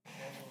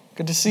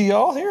Good to see you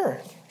all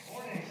here.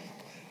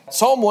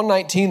 Psalm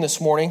 119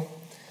 this morning,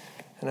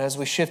 and as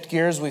we shift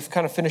gears, we've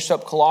kind of finished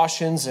up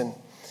Colossians,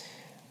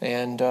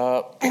 and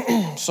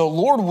so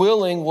Lord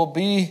willing, we'll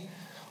be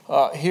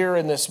here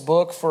in this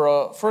book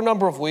for a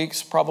number of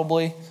weeks,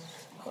 probably,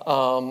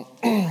 and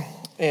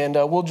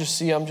we'll just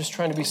see. I'm just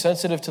trying to be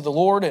sensitive to the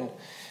Lord and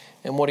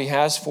what He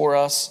has for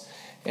us,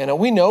 and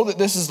we know that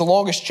this is the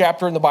longest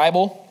chapter in the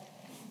Bible.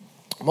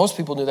 Most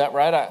people knew that,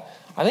 right?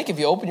 I think if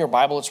you open your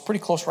Bible, it's pretty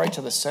close right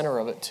to the center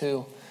of it,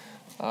 too.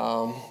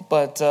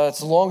 But it's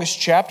the longest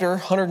chapter,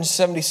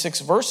 176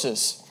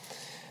 verses.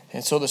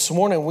 And so this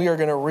morning we are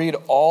going to read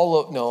all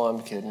of... No,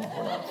 I'm kidding.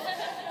 We're not.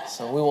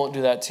 So we won't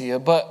do that to you.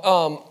 But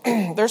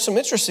there's some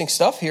interesting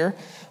stuff here.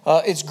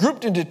 It's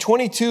grouped into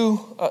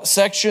 22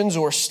 sections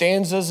or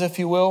stanzas, if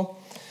you will,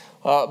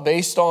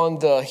 based on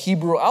the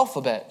Hebrew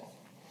alphabet.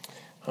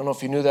 I don't know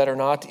if you knew that or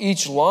not.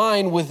 Each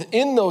line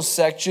within those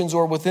sections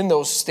or within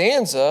those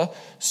stanza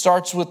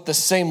starts with the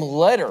same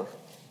letter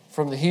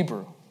from the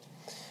Hebrew.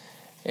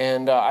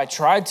 And I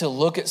tried to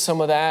look at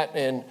some of that,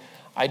 and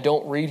I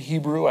don't read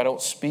Hebrew. I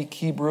don't speak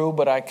Hebrew,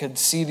 but I could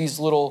see these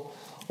little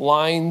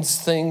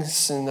lines,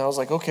 things, and I was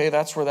like, okay,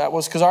 that's where that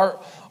was. Because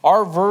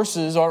our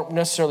verses aren't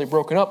necessarily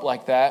broken up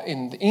like that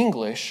in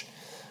English,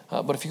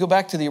 but if you go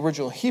back to the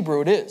original Hebrew,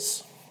 it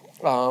is.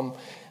 And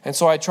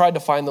so I tried to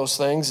find those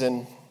things,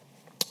 and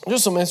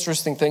just some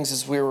interesting things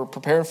as we were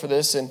preparing for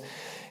this.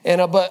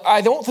 But I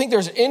don't think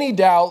there's any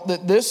doubt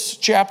that this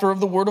chapter of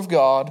the Word of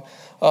God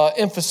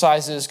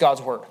emphasizes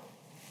God's Word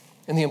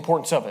and the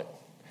importance of it.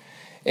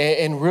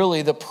 And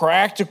really the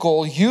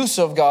practical use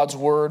of God's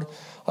Word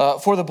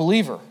for the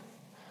believer.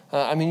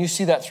 You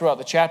see that throughout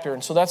the chapter.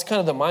 And so that's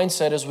kind of the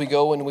mindset as we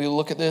go and we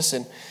look at this.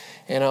 And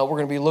we're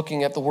going to be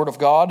looking at the Word of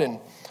God, and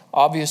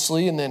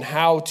obviously, and then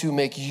how to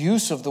make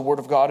use of the Word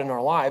of God in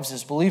our lives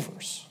as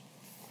believers.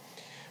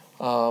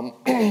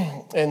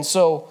 And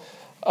so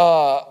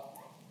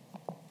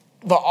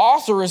the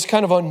author is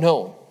kind of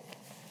unknown.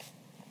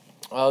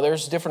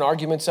 There's different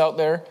arguments out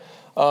there.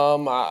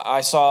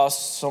 I saw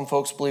some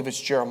folks believe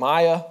it's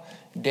Jeremiah,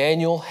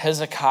 Daniel,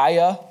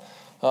 Hezekiah.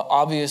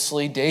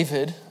 Obviously,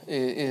 David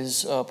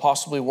is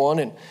possibly one.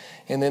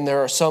 And then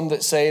there are some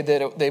that say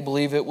that they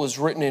believe it was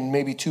written in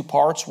maybe two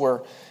parts, where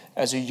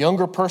as a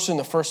younger person,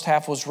 the first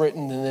half was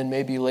written, and then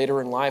maybe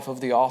later in life of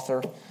the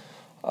author,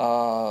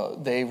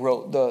 they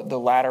wrote the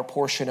latter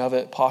portion of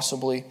it,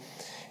 possibly.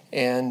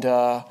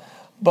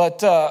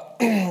 But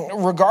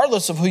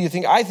regardless of who you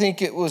think, I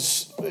think it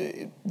was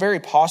very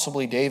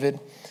possibly David.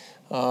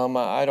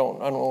 I don't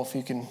know if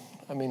you can.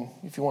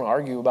 If you want to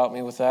argue about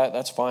me with that,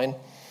 that's fine.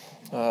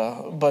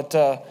 But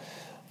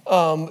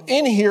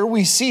in here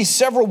we see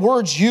several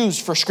words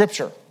used for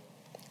Scripture: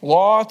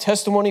 law,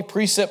 testimony,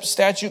 precept,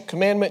 statute,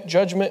 commandment,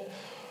 judgment,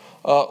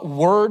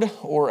 word,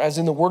 or as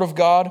in the Word of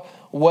God,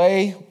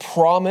 way,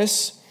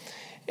 promise.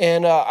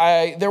 And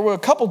there were a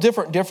couple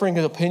differing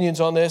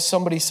opinions on this.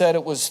 Somebody said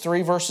it was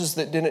 3 verses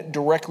that didn't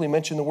directly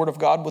mention the Word of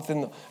God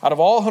out of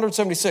all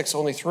 176,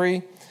 only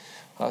 3.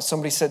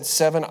 Somebody said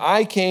 7.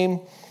 I came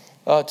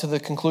to the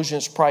conclusion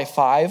it's probably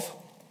 5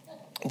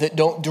 that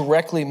don't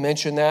directly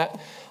mention that.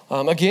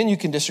 Again, you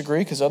can disagree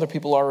because other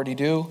people already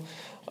do.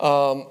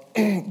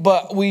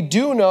 But we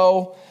do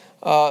know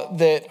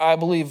that I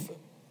believe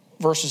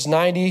verses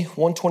 90,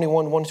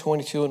 121,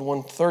 122, and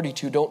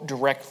 132 don't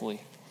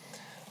directly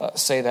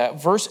say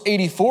that. Verse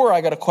 84, I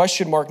got a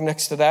question mark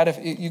next to that. If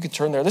you could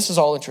turn there. This is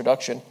all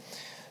introduction.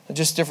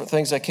 Just different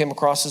things I came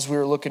across as we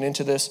were looking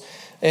into this.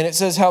 And it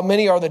says, how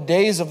many are the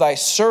days of thy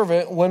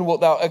servant? When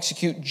wilt thou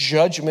execute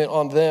judgment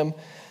on them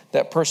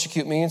that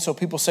persecute me? And so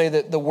people say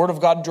that the Word of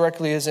God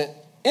directly isn't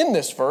in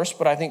this verse,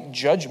 but I think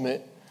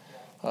judgment,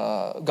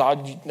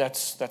 God,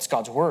 that's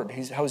God's Word.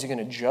 How is He going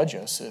to judge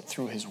us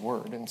through His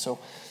Word? And so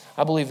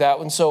I believe that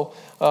one. So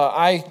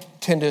I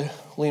tend to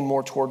lean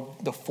more toward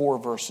the 4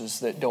 verses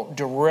that don't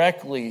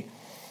directly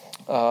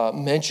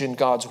mention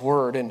God's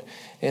Word.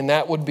 And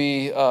that would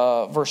be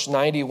verse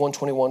 90,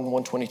 121,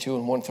 122,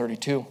 and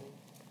 132.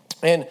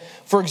 And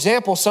for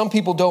example, some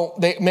people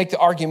they make the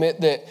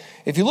argument that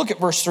if you look at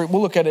verse 3,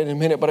 we'll look at it in a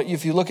minute, but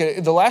if you look at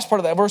it, the last part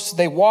of that verse,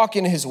 they walk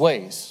in His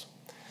ways.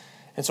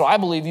 And so I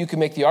believe you can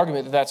make the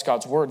argument that that's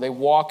God's Word. They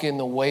walk in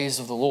the ways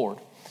of the Lord.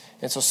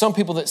 And so some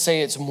people that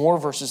say it's more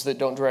verses that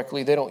don't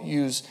directly, they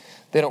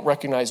don't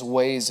recognize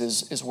ways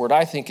as word.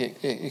 I think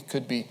it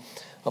could be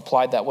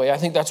applied that way. I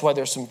think that's why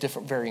there's some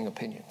different varying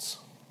opinions,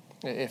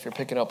 if you're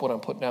picking up what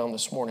I'm putting down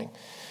this morning.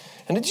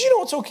 And did you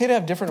know it's okay to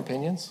have different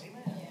opinions?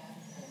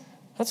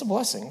 That's a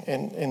blessing.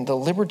 And the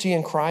liberty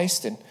in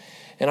Christ. And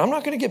I'm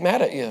not going to get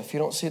mad at you if you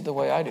don't see it the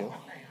way I do.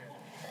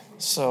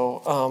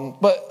 So,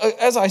 but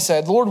as I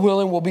said, Lord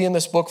willing, we'll be in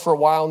this book for a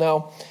while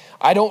now.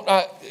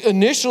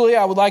 Initially,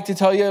 I would like to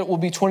tell you it will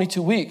be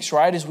 22 weeks,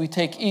 right, as we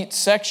take each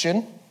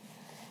section,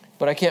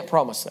 but I can't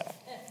promise that.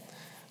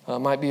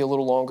 Might be a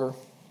little longer.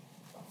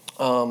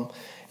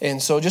 And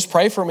so just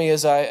pray for me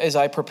as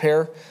I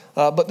prepare.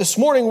 But this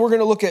morning, we're going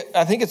to look at,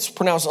 I think it's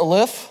pronounced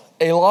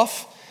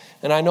Aleph,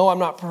 and I know I'm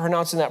not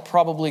pronouncing that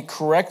probably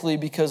correctly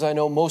because I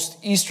know most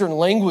Eastern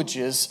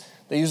languages,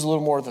 They use a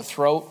little more of the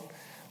throat.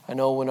 I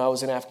know when I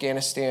was in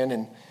Afghanistan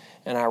and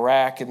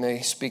Iraq, and they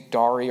speak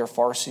Dari or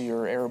Farsi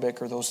or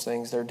Arabic or those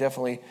things, they're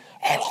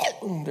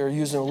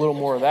using a little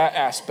more of that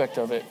aspect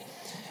of it.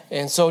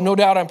 And so no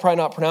doubt I'm probably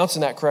not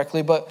pronouncing that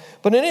correctly, but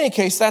in any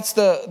case, that's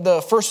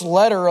the first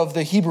letter of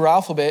the Hebrew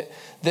alphabet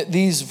that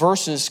these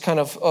verses kind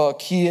of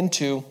key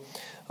into.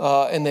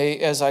 And they,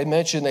 as I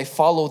mentioned, they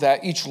follow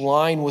that. Each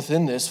line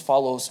within this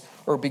follows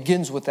or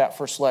begins with that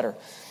first letter.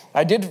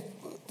 I did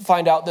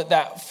find out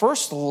that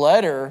first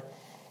letter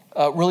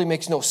really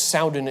makes no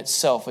sound in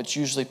itself. It's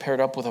usually paired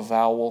up with a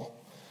vowel.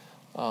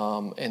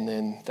 And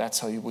then that's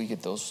how we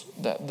get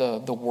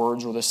the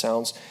words or the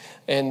sounds.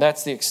 And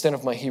that's the extent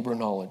of my Hebrew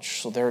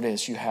knowledge. So there it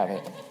is. You have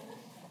it.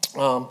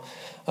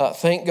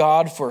 Thank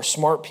God for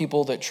smart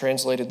people that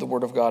translated the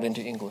Word of God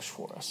into English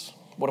for us.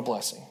 What a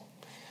blessing.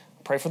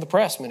 Pray for the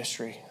press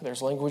ministry.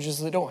 There's languages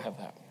that don't have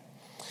that.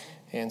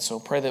 And so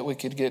pray that we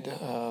could get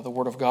the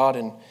Word of God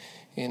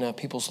in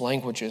people's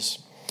languages.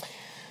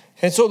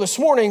 And so this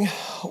morning,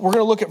 we're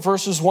going to look at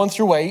verses 1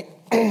 through 8.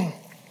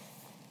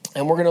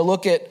 And we're going to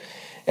look at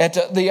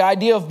the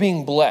idea of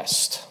being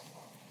blessed.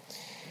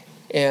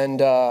 And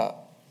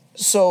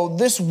so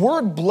this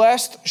word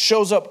blessed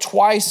shows up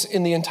twice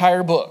in the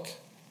entire book.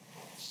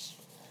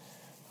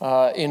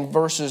 In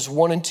verses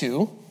 1 and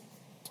 2.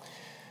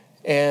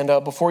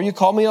 And before you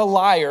call me a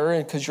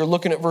liar, because you're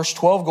looking at verse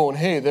 12 going,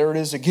 hey, there it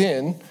is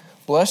again,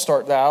 blessed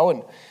art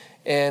thou.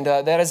 And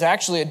that is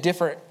actually a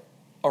different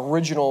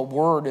original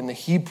word in the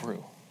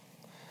Hebrew.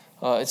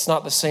 It's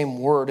not the same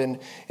word.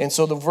 And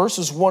so the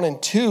verses 1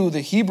 and 2,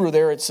 the Hebrew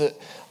there, it's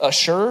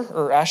Asher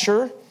or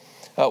Asher,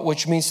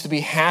 which means to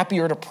be happy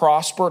or to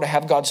prosper, to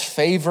have God's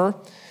favor.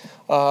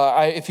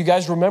 If you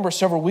guys remember,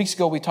 several weeks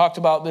ago, we talked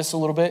about this a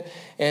little bit,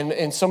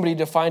 and somebody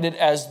defined it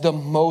as the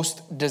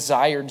most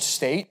desired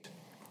state,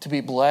 to be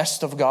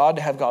blessed of God,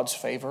 to have God's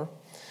favor.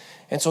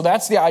 And so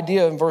that's the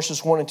idea in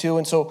verses 1 and 2.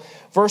 And so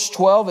verse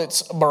 12,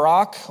 it's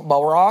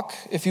Barak,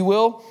 if you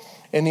will.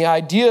 And the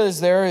idea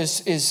is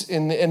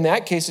in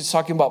that case, it's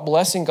talking about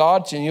blessing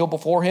God, to kneel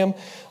before him.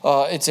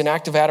 It's an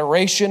act of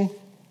adoration,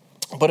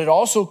 but it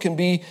also can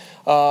be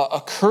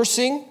a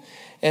cursing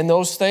and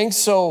those things.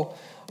 So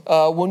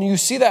when you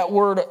see that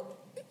word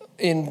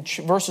in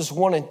verses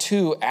 1 and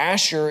 2,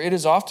 Asher, it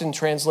is often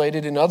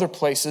translated in other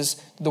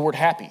places, the word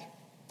happy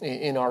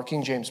in our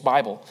King James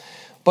Bible.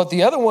 But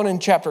the other one in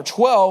chapter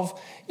 12,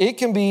 it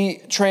can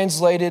be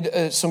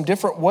translated some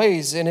different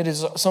ways, and it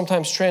is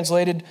sometimes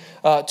translated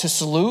to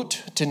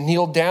salute, to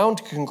kneel down,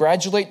 to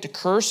congratulate, to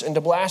curse, and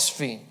to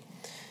blaspheme.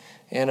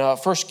 And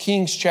 1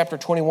 Kings chapter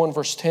 21,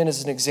 verse 10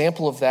 is an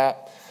example of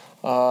that.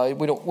 I'm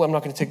not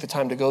going to take the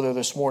time to go there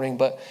this morning,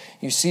 but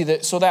you see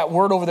that. So that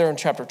word over there in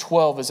chapter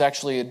 12 is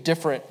actually a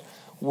different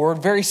word,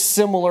 very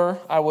similar,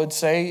 I would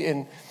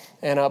say,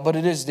 but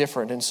it is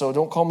different. And so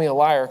don't call me a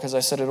liar because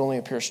I said it only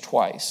appears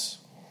twice.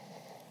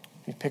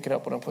 You picking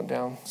up what I'm putting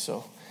down?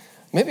 So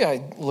maybe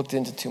I looked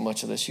into too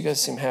much of this. You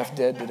guys seem half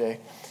dead today.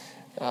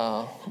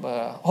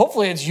 But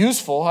hopefully it's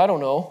useful. I don't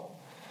know.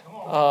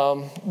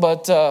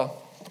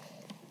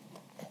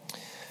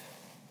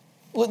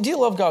 Do you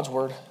love God's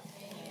word?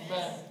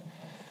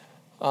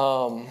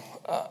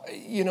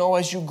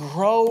 As you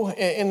grow,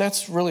 and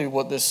that's really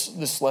what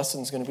this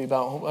lesson is going to be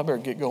about. I better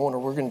get going, or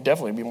we're going to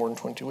definitely be more than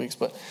 22 weeks.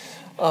 But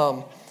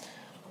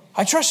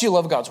I trust you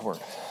love God's word.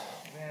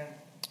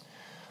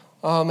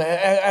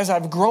 As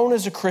I've grown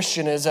as a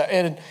Christian,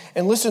 and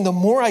listen, the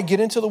more I get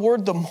into the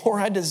Word, the more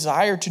I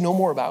desire to know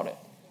more about it.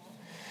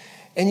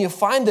 And you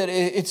find that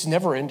it's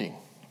never ending.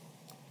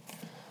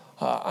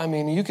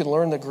 You can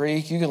learn the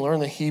Greek, you can learn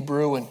the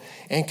Hebrew,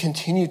 and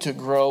continue to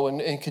grow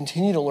and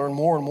continue to learn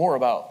more and more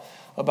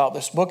about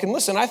this book. And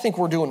listen, I think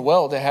we're doing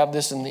well to have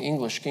this in the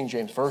English King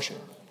James Version.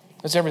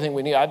 That's everything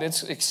we need.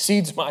 It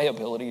exceeds my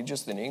ability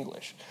just in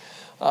English.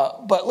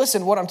 But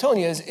listen, what I'm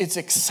telling you is it's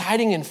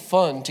exciting and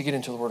fun to get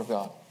into the Word of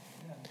God.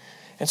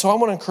 And so I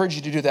want to encourage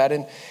you to do that.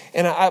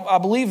 And I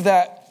believe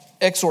that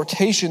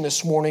exhortation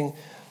this morning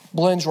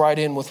blends right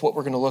in with what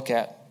we're going to look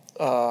at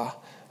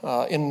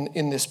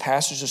in this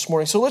passage this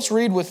morning. So let's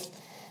read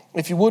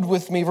if you would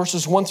with me,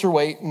 verses 1 through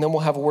 8, and then we'll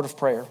have a word of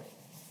prayer.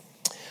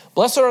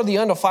 Blessed are the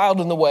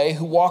undefiled in the way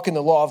who walk in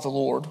the law of the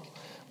Lord.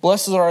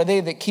 Blessed are they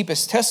that keep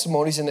his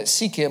testimonies and that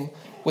seek him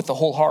with the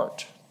whole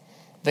heart.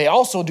 They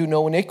also do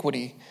no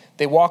iniquity.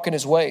 They walk in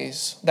his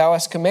ways. Thou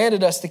hast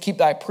commanded us to keep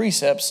thy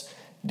precepts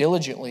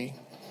diligently.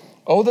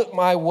 Oh, that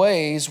my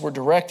ways were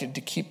directed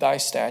to keep thy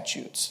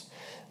statutes.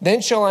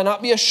 Then shall I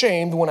not be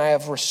ashamed when I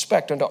have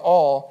respect unto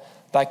all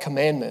thy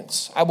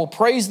commandments. I will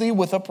praise thee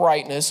with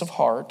uprightness of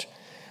heart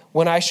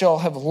when I shall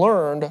have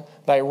learned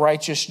thy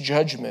righteous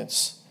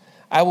judgments.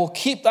 I will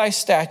keep thy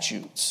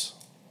statutes.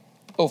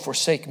 Oh,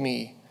 forsake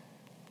me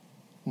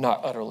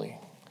not utterly.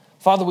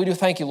 Father, we do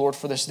thank you, Lord,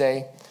 for this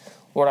day.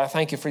 Lord, I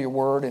thank you for your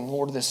word, and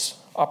Lord, this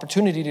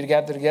opportunity to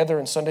gather together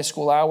in Sunday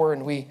school hour,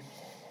 and we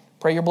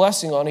pray your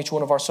blessing on each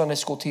one of our Sunday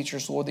school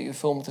teachers, Lord, that you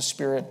fill them with the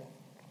Spirit.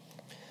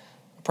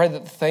 I pray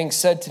that the things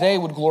said today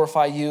would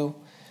glorify you,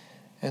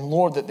 and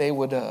Lord, that they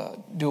would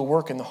do a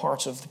work in the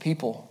hearts of the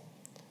people.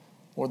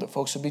 Lord, that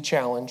folks would be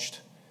challenged.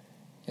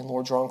 And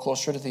Lord, draw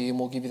closer to thee, and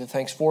we'll give you the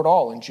thanks for it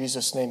all. In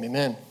Jesus' name,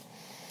 amen.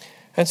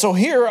 And so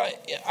here,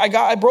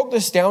 I broke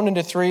this down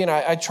into 3, and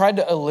I tried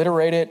to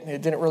alliterate it.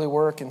 It didn't really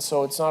work, and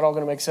so it's not all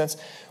going to make sense.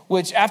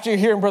 Which, after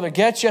hearing Brother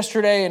Getz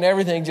yesterday, and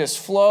everything just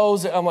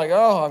flows, I'm like,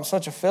 oh, I'm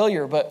such a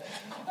failure. But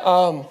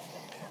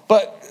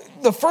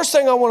the first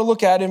thing I want to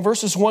look at in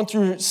verses 1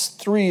 through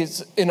 3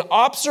 is an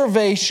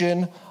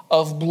observation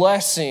of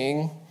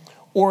blessing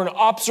or an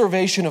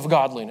observation of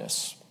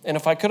godliness. And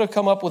if I could have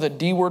come up with a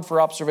D word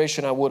for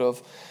observation, I would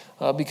have,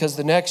 because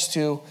the next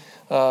two,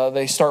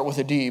 they start with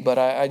a D, but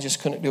I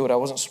just couldn't do it. I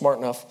wasn't smart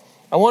enough.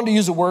 I wanted to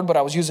use a word, but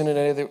I was using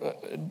it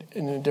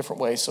in a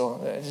different way,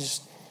 so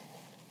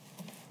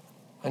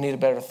I need a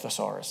better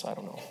thesaurus. I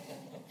don't know.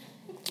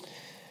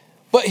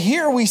 But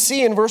here we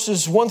see in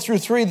verses 1 through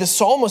 3, the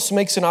psalmist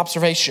makes an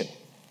observation.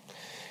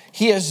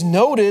 He has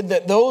noted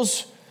that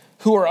those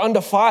who are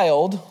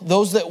undefiled,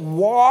 those that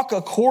walk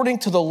according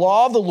to the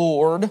law of the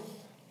Lord,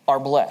 are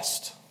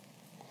blessed.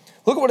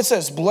 Look at what it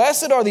says.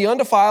 Blessed are the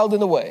undefiled in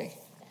the way,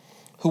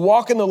 who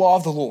walk in the law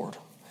of the Lord.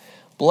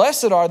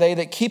 Blessed are they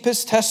that keep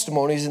his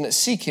testimonies and that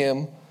seek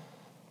him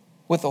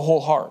with the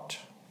whole heart.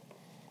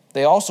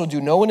 They also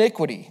do no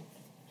iniquity.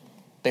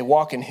 They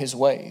walk in his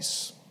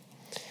ways.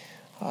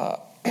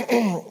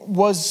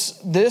 Was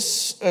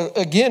this,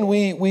 again,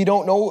 we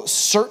don't know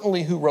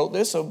certainly who wrote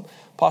this,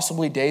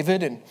 possibly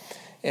David, and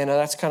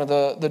that's kind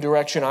of the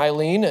direction I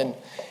lean.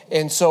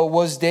 And so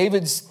was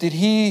David's, did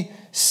he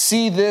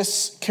see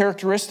this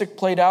characteristic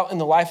played out in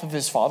the life of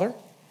his father?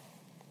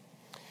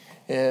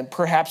 And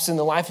perhaps in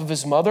the life of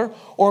his mother?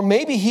 Or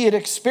maybe he had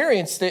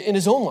experienced it in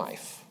his own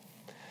life.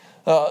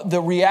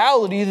 The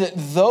reality that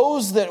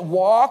those that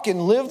walk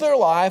and live their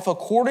life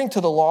according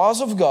to the laws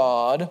of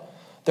God,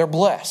 they're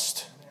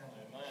blessed.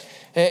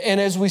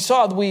 And as we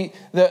saw,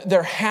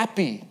 they're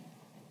happy.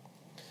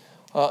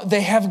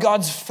 They have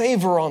God's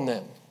favor on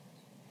them.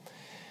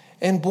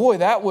 And boy,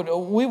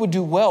 we would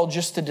do well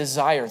just to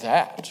desire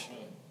that.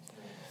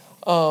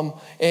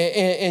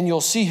 And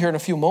you'll see here in a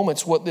few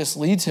moments what this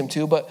leads him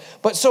to. But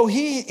so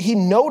he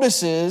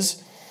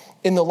notices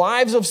in the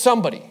lives of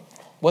somebody,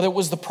 whether it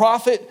was the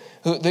prophet,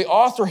 the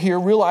author here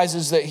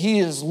realizes that he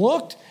has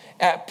looked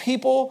at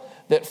people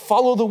that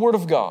follow the word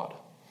of God,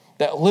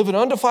 that live an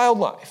undefiled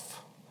life,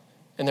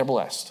 and they're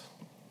blessed.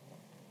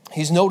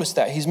 He's noticed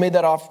that. He's made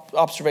that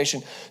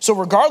observation. So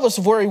regardless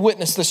of where he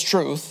witnessed this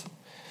truth,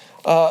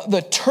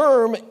 the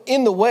term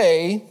in the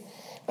way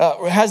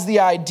has the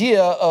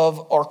idea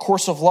of our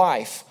course of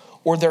life,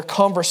 or their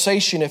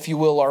conversation, if you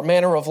will, our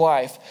manner of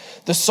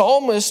life. The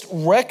psalmist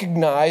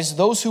recognized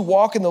those who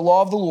walk in the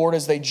law of the Lord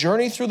as they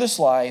journey through this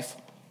life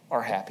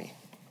are happy.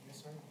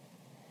 Yes, sir.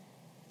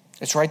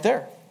 It's right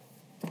there.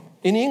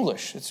 In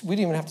English. We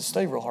didn't even have to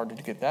study real hard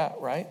to get that,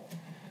 right?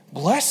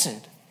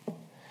 Blessed.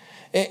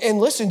 And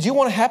listen, do you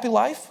want a happy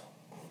life?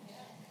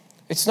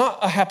 It's not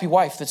a happy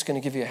wife that's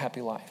going to give you a happy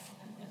life.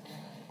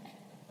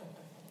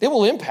 It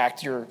will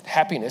impact your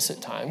happiness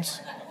at times,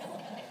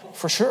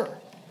 for sure.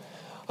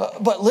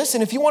 But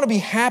listen, if you want to be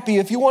happy,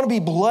 if you want to be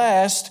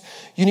blessed,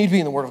 you need to be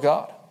in the Word of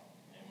God.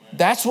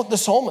 That's what the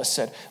psalmist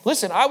said.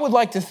 Listen, I would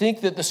like to think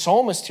that the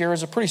psalmist here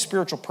is a pretty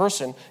spiritual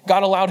person.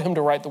 God allowed him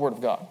to write the Word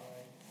of God.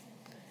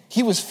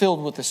 He was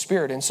filled with the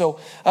Spirit. And so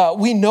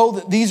we know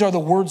that these are the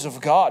words of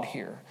God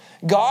here.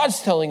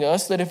 God's telling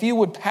us that if you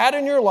would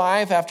pattern your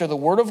life after the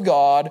Word of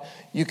God,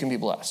 you can be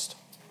blessed.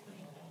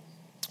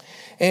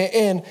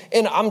 And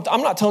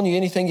I'm not telling you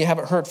anything you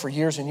haven't heard for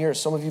years and years.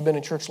 Some of you have been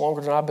in church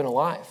longer than I've been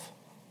alive.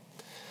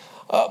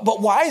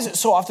 But why is it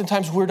so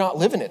oftentimes we're not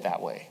living it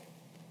that way?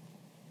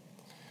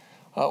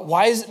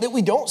 Why is it that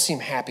we don't seem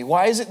happy?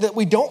 Why is it that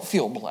we don't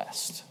feel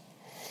blessed?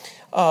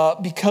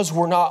 Because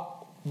we're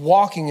not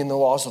walking in the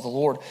laws of the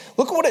Lord.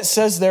 Look at what it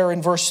says there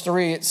in verse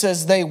 3. It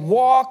says, they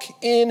walk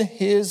in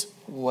his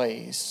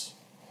ways.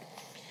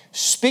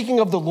 Speaking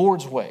of the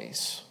Lord's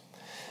ways,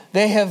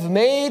 they have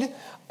made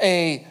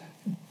a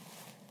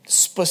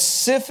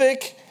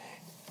specific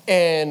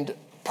and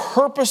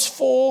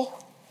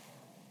purposeful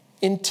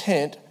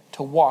intent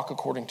to walk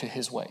according to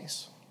his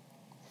ways.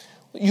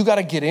 You got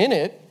to get in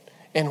it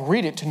and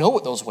read it to know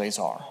what those ways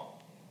are.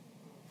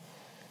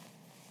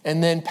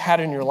 And then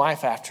pattern your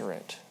life after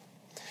it.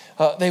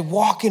 They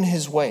walk in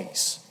his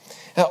ways.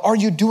 Are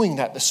you doing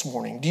that this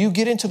morning? Do you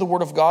get into the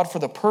Word of God for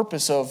the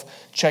purpose of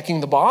checking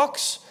the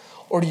box?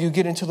 Or do you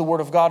get into the Word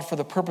of God for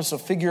the purpose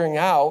of figuring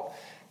out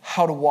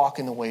how to walk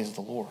in the ways of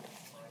the Lord?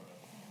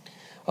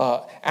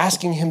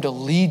 Asking him to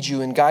lead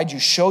you and guide you,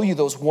 show you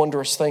those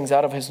wondrous things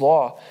out of his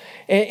law.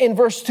 In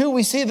verse 2,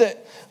 we see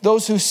that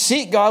those who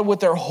seek God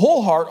with their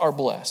whole heart are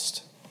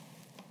blessed.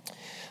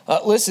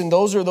 Listen,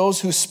 those are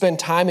those who spend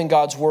time in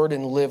God's Word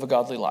and live a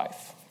godly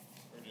life.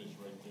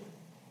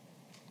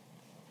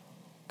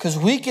 Because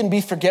we can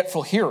be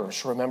forgetful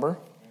hearers, remember?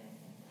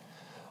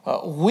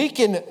 We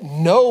can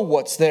know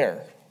what's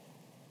there,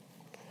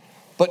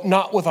 but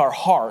not with our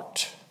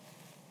heart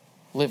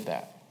live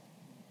that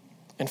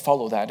and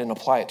follow that and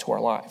apply it to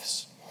our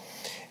lives.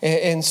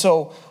 And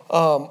so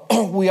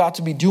we ought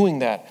to be doing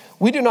that.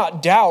 We do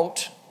not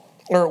doubt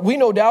or we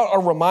no doubt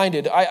are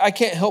reminded, I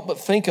can't help but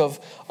think of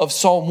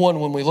Psalm 1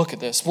 when we look at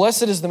this.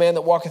 Blessed is the man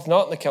that walketh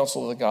not in the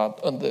counsel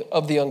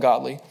of the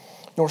ungodly,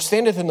 nor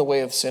standeth in the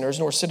way of sinners,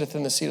 nor sitteth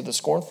in the seat of the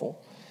scornful.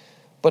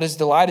 But his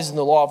delight is in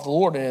the law of the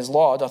Lord, and his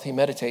law doth he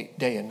meditate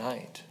day and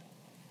night.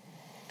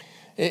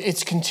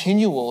 It's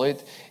continual.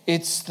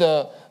 It's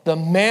the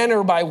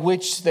manner by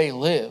which they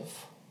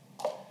live.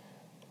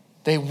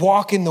 They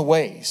walk in the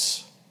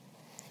ways.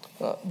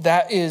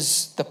 That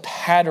is the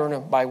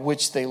pattern by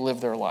which they live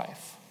their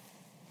life.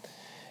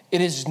 It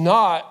is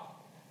not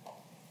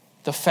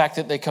the fact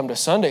that they come to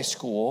Sunday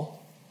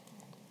school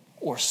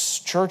or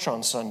church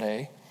on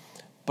Sunday,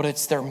 but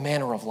it's their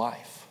manner of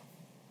life.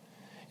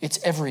 It's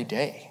every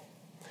day.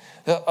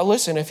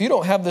 Listen, if you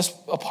don't have this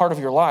a part of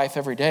your life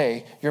every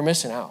day, you're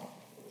missing out.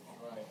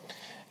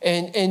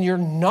 And you're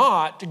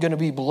not going to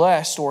be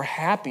blessed or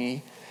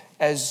happy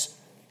as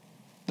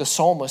the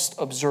psalmist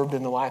observed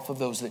in the life of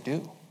those that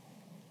do.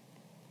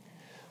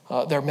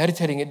 They're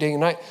meditating it day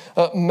and night.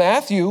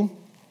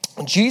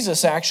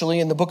 Jesus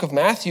actually, in the book of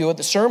Matthew, at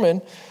the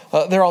sermon,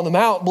 there on the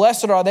mount,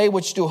 blessed are they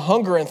which do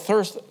hunger and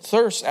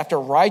thirst after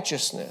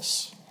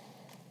righteousness,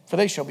 for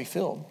they shall be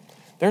filled.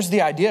 There's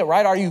the idea,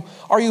 right?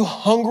 Are you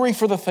hungry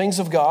for the things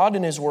of God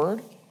and his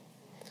word?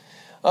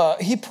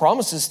 He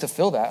promises to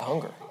fill that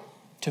hunger,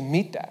 to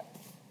meet that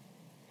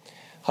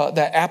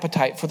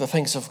appetite for the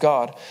things of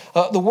God.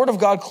 The word of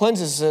God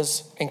cleanses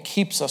us and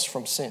keeps us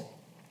from sin.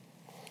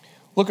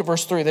 Look at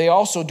verse 3. They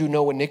also do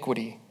no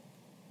iniquity.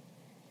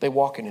 They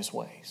walk in his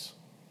ways.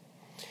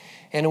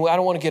 And I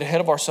don't want to get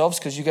ahead of ourselves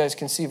because you guys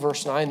can see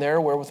verse 9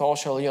 there, wherewithal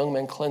shall a young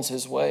man cleanse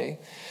his way.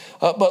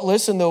 But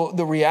listen,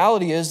 the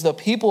reality is the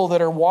people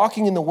that are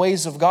walking in the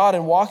ways of God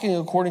and walking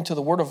according to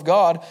the word of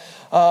God,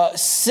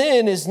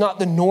 sin is not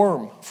the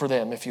norm for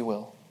them, if you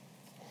will.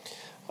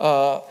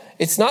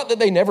 It's not that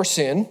they never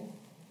sin.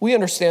 We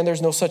understand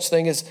there's no such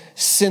thing as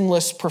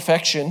sinless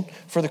perfection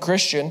for the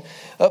Christian.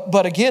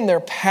 But again, their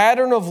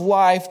pattern of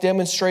life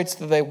demonstrates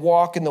that they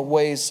walk in the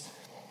ways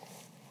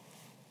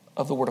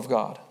of the word of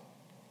God,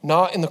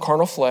 not in the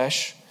carnal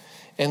flesh.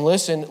 And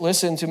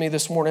listen to me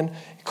this morning.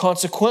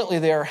 Consequently,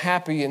 they are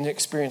happy and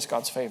experience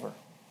God's favor.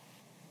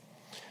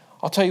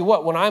 I'll tell you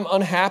what, when I'm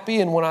unhappy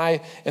and when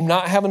I am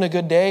not having a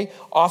good day,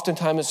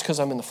 oftentimes it's because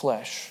I'm in the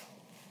flesh.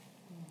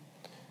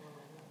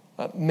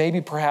 Maybe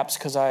perhaps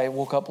because I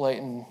woke up late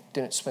and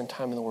didn't spend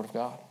time in the Word of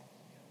God.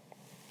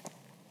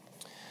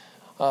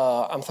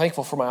 I'm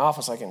thankful for my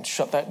office. I can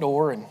shut that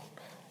door, and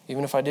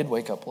even if I did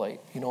wake up late,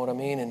 you know what I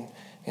mean?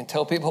 And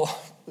tell people,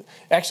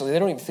 actually, they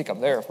don't even think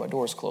I'm there if my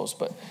door is closed,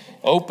 but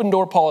open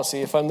door policy.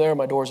 If I'm there,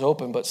 my door's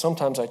open, but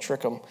sometimes I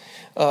trick them.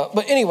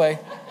 But anyway,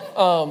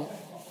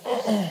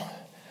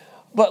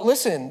 but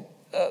listen,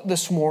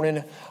 this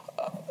morning,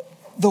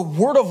 the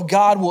Word of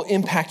God will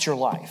impact your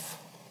life.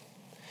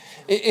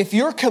 If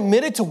you're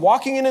committed to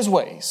walking in his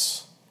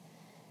ways,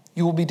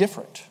 you will be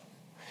different.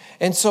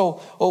 And so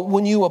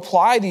when you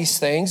apply these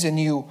things and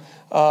you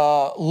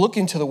look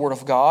into the Word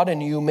of God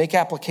and you make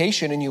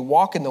application and you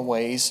walk in the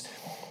ways,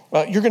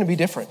 you're going to be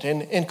different.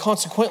 And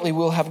consequently,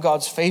 we'll have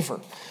God's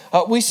favor.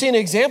 We see an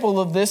example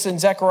of this in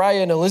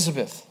Zechariah and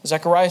Elizabeth.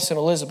 Zacharias and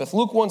Elizabeth.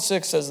 Luke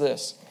 1:6 says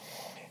this,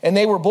 and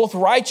they were both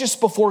righteous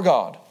before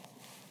God,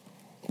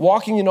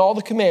 walking in all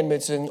the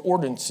commandments and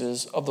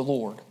ordinances of the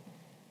Lord,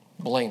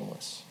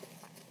 blameless.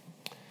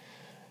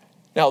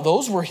 Now,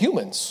 those were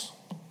humans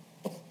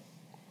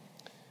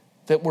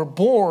that were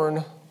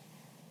born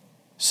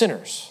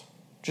sinners,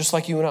 just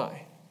like you and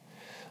I.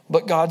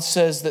 But God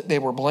says that they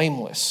were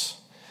blameless.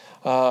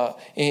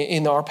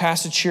 In our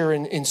passage here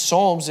in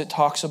Psalms, it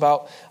talks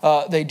about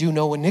they do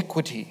no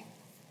iniquity.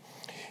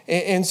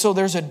 And so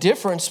there's a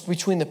difference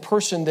between the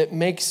person that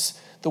makes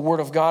the Word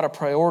of God a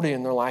priority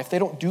in their life. They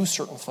don't do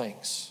certain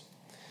things.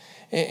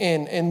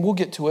 And we'll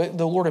get to it.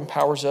 The Lord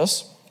empowers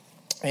us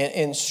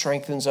and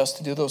strengthens us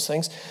to do those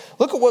things.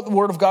 Look at what the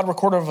Word of God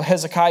recorded of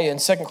Hezekiah in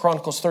 2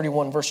 Chronicles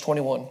 31, verse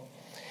 21.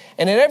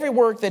 And in every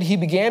work that he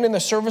began in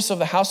the service of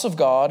the house of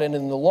God and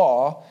in the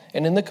law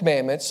and in the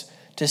commandments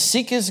to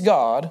seek his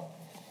God,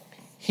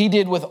 he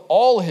did with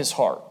all his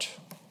heart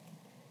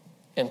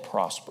and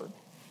prospered.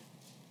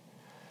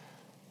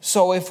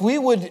 So if we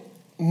would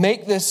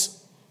make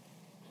this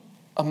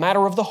a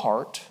matter of the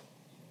heart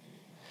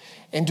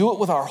and do it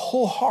with our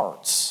whole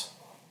hearts,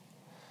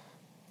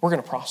 we're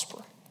going to prosper.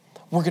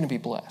 We're going to be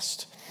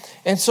blessed.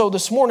 And so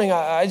this morning,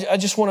 I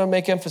just want to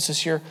make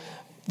emphasis here.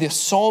 The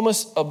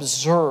psalmist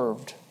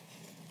observed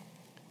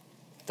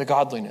the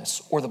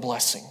godliness or the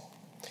blessing.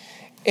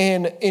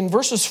 And in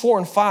verses 4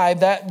 and 5,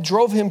 that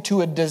drove him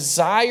to a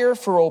desire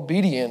for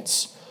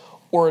obedience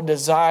or a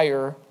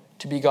desire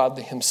to be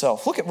godly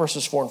himself. Look at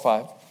verses 4 and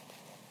 5.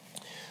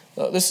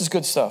 This is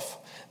good stuff.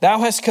 Thou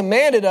hast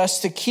commanded us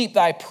to keep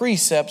thy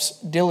precepts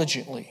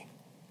diligently.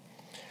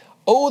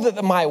 Oh,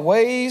 that my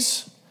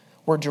ways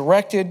were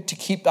directed to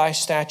keep thy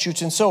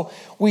statutes. And so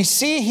we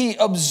see he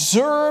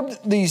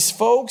observed these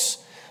folks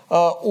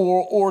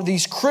or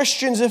these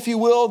Christians, if you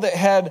will, that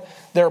had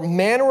their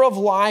manner of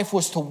life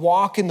was to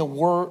walk in the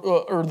word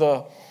or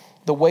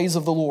the ways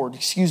of the Lord.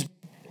 Excuse me.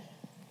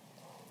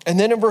 And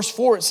then in verse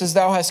 4, it says,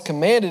 thou hast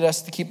commanded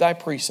us to keep thy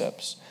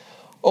precepts.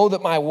 Oh,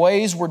 that my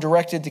ways were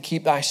directed to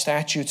keep thy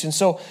statutes. And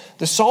so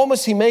the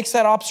psalmist, he makes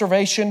that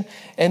observation,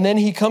 and then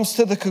he comes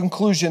to the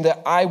conclusion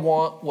that I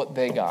want what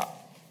they got.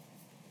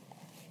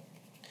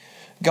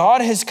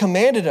 God has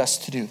commanded us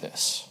to do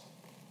this.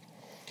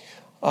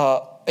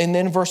 And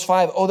then verse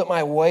 5, oh, that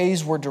my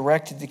ways were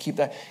directed to keep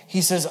that.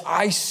 He says,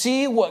 I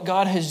see what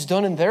God has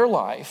done in their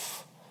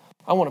life.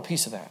 I want a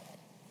piece of that.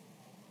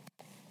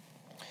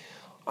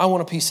 I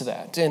want a piece of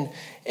that.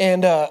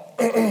 And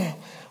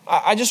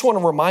I just want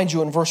to remind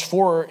you in verse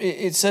 4,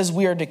 it says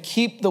we are to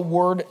keep the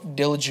word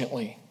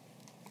diligently.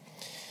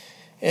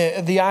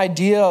 The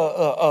idea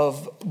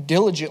of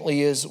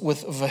diligently is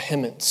with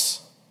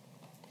vehemence.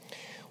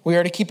 We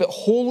are to keep it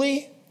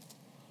wholly,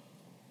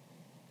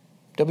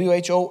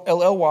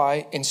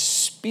 W-H-O-L-L-Y, and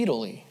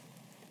speedily.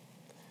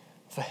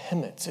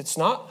 Vehemence. It's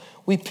not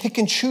we pick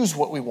and choose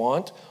what we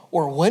want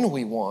or when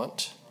we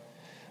want,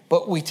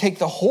 but we take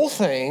the whole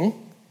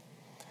thing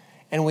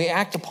and we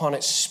act upon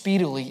it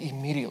speedily,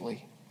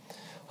 immediately.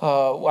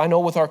 I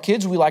know with our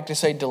kids, we like to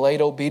say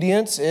delayed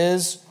obedience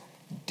is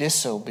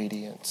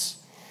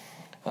disobedience.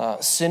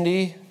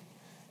 Cindy,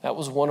 that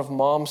was one of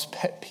Mom's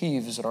pet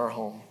peeves in our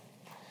home.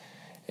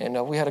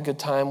 And we had a good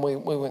time. We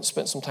went and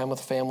spent some time with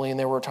the family, and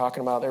they were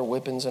talking about their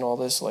whippings and all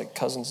this like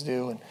cousins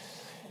do.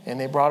 And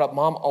they brought up,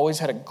 Mom always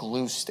had a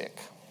glue stick.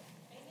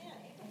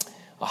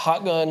 A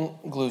hot gun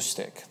glue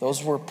stick.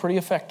 Those were pretty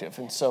effective.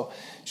 And so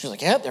she was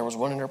like, yeah, there was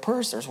one in her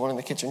purse. There's one in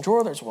the kitchen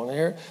drawer. There's one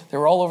here. They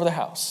were all over the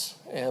house.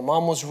 And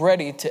Mom was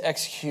ready to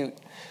execute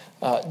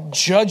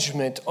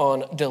judgment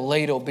on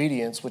delayed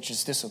obedience, which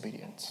is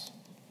disobedience.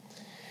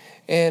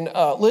 And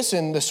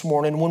listen this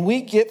morning, when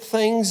we get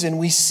things and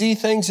we see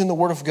things in the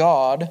Word of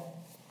God,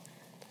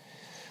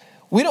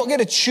 we don't get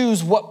to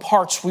choose what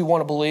parts we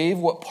want to believe,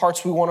 what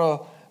parts we want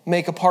to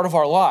make a part of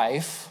our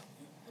life.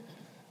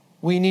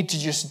 We need to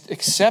just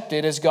accept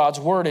it as God's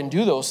word and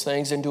do those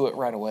things and do it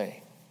right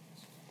away.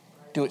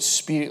 Do it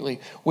speedily,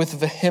 with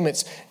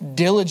vehemence,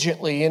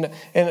 diligently. And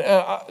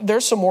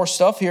there's some more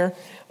stuff here.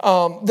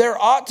 There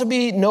ought to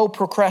be no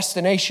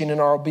procrastination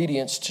in our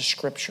obedience to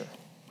Scripture.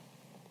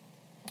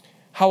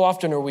 How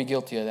often are we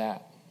guilty of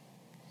that?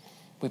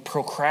 We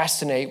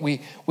procrastinate.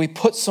 We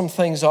put some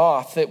things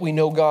off that we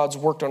know God's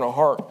worked on our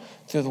heart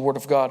through the Word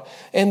of God.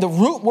 And the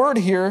root word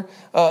here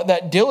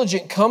that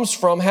diligent comes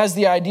from has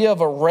the idea of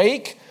a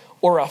rake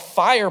or a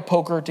fire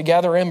poker to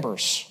gather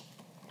embers.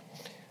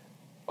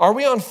 Are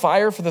we on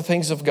fire for the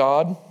things of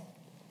God?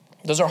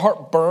 Does our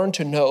heart burn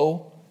to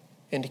know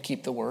and to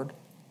keep the word?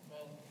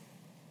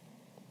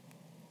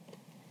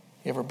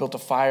 You ever built a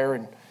fire,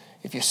 and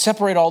if you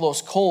separate all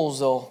those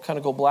coals, they'll kind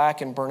of go black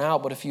and burn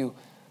out. But if you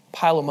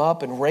pile them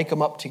up and rake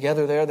them up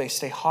together there, they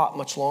stay hot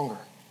much longer.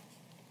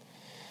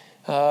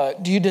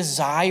 Do you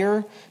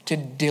desire to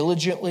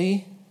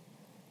diligently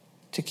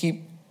to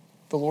keep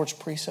the Lord's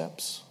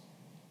precepts?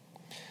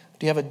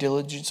 Do you have a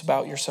diligence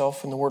about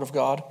yourself in the Word of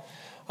God?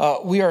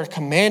 We are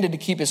commanded to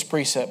keep His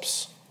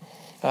precepts,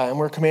 and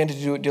we're commanded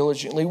to do it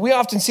diligently. We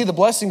often see the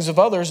blessings of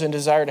others and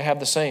desire to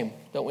have the same,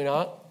 don't we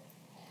not?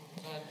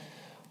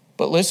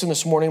 But listen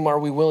this morning, are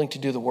we willing to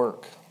do the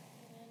work?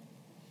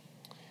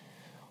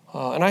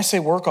 And I say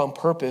work on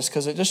purpose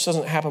because it just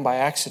doesn't happen by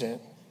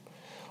accident.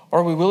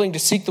 Are we willing to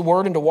seek the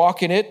Word and to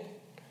walk in it?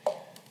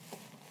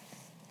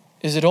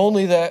 Is it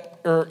only that,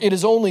 or it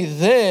is only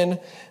then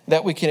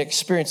that we can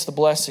experience the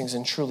blessings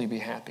and truly be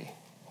happy?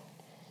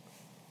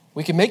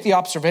 We can make the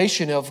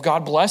observation of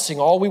God blessing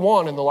all we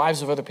want in the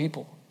lives of other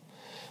people.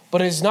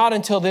 But it is not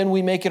until then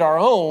we make it our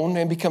own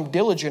and become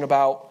diligent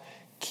about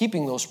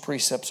keeping those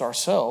precepts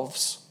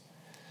ourselves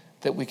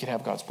that we can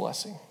have God's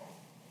blessing.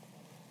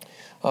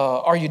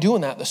 Are you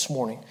doing that this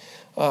morning?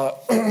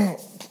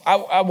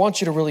 I want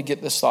you to really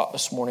get this thought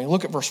this morning.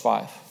 Look at verse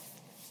 5.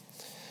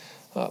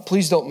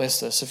 Please don't miss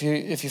this. If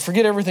you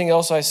forget everything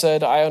else I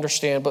said, I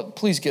understand, but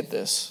please get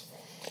this.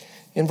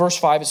 In verse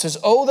 5, it says,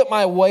 oh, that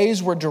my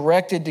ways were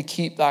directed to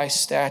keep thy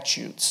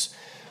statutes.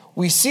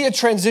 We see a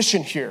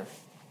transition here.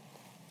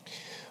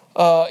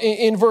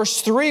 In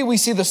verse 3, we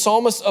see the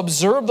psalmist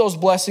observe those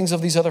blessings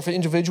of these other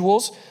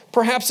individuals,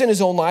 perhaps in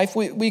his own life.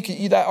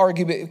 That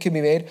argument can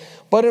be made.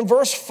 But in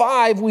verse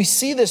 5, we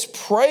see this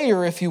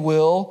prayer, if you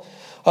will,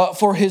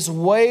 for his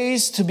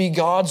ways to be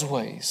God's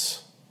ways.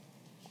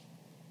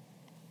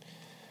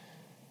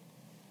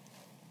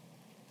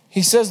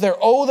 He says there,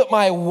 oh, that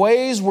my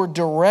ways were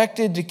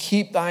directed to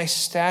keep thy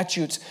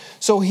statutes.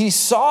 So he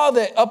saw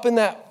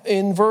that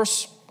in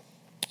verse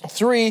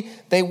 3,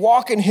 they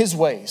walk in his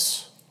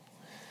ways.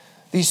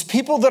 These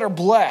people that are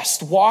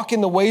blessed walk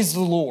in the ways of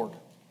the Lord.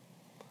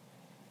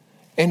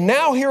 And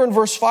now here in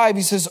verse 5,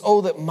 he says,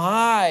 oh, that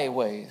my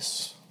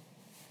ways.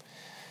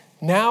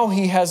 Now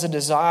he has a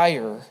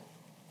desire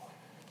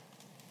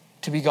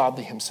to be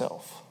godly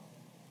himself.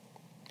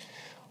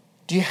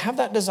 Do you have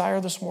that desire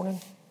this morning?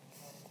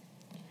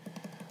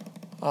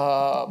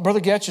 Brother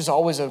Getch is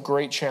always a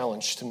great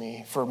challenge to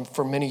me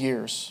for many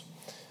years.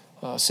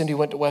 Cindy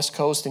went to West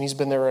Coast, and he's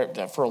been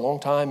there for a long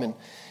time,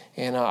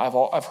 And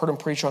I've heard him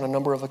preach on a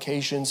number of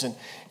occasions.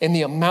 And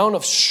the amount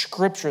of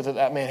scripture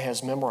that man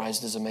has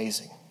memorized is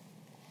amazing.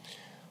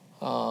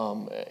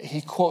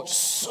 He quotes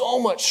so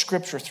much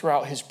scripture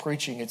throughout his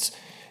preaching.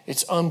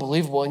 It's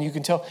unbelievable. And you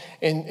can tell.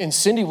 And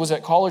Cindy was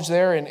at college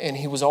there, and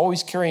he was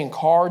always carrying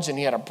cards, and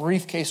he had a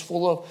briefcase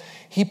full of,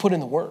 he put in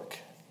the work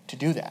to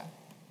do that.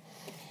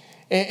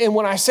 And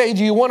when I say,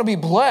 do you want to be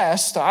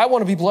blessed? I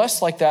want to be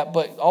blessed like that,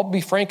 but I'll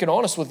be frank and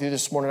honest with you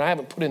this morning. I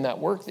haven't put in that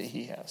work that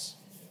he has.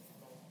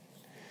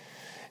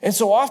 And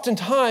so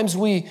oftentimes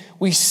we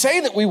say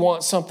that we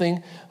want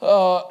something,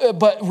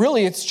 but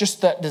really it's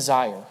just that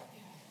desire.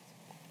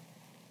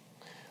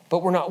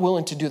 But we're not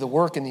willing to do the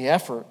work and the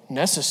effort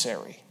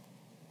necessary.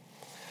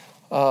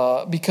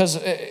 Because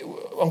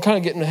I'm kind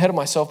of getting ahead of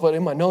myself, but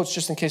in my notes,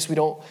 just in case we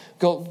don't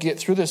get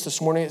through this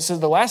morning, it says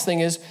the last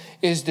thing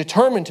is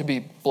determined to be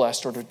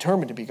blessed or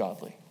determined to be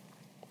godly.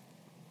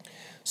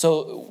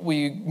 So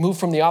we move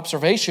from the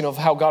observation of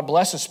how God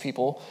blesses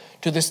people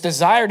to this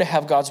desire to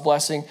have God's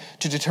blessing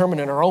to determine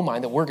in our own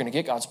mind that we're going to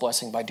get God's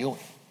blessing by doing.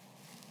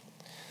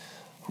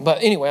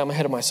 But anyway, I'm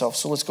ahead of myself,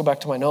 so let's go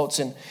back to my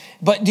notes.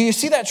 But do you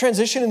see that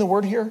transition in the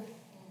word here?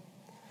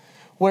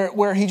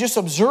 Where he just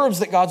observes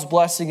that God's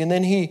blessing, and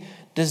then he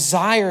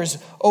desires,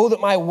 oh,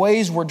 that my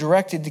ways were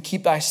directed to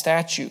keep thy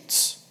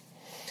statutes.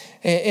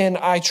 And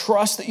I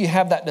trust that you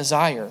have that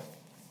desire.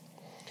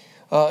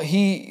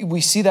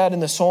 We see that in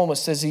the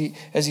psalmist as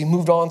he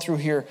moved on through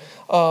here.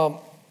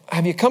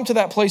 Have you come to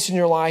that place in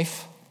your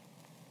life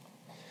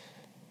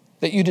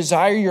that you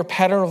desire your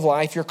pattern of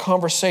life, your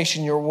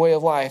conversation, your way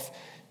of life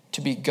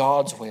to be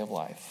God's way of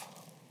life?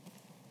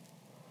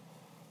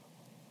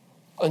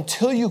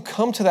 Until you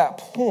come to that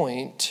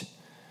point,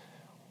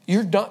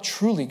 you're not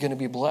truly going to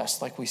be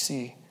blessed like we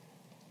see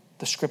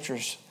the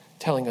scriptures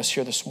telling us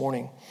here this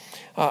morning.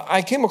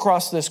 I came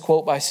across this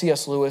quote by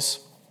C.S. Lewis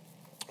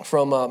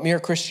from Mere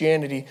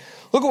Christianity.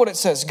 Look at what it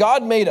says.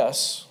 God made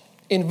us,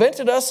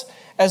 invented us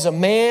as a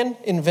man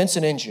invents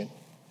an engine.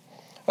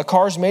 A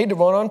car is made to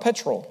run on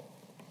petrol,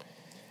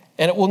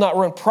 and it will not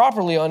run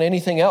properly on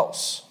anything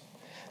else.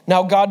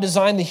 Now God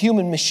designed the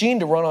human machine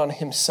to run on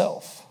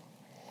himself.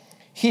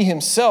 He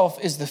himself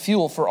is the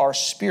fuel for our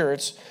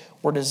spirits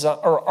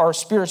our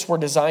spirits were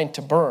designed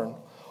to burn,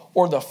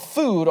 or the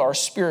food our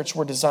spirits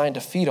were designed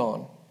to feed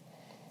on.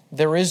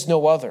 There is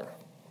no other.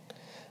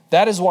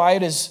 That is why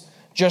it is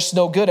just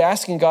no good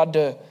asking God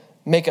to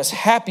make us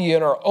happy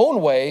in our own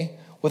way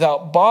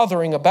without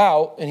bothering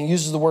about, and he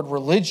uses the word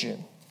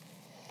religion.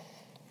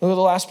 Look at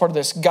the last part of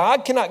this.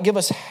 God cannot give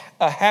us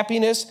a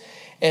happiness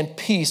and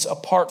peace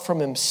apart from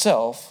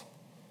himself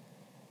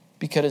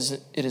because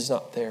it is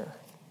not there.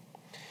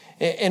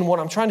 And what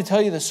I'm trying to tell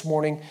you this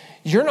morning,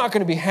 you're not going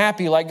to be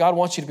happy like God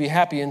wants you to be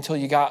happy until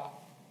you got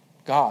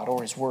God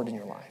or his word in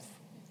your life.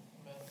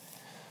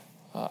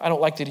 I don't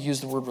like that he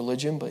used the word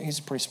religion, but he's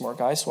a pretty smart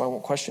guy, so I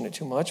won't question it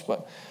too much.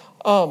 But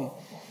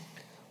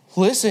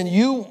listen,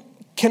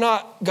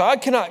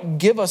 God cannot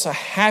give us a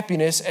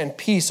happiness and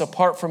peace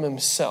apart from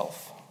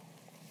himself.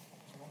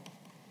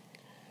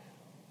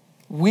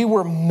 We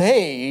were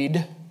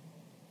made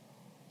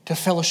to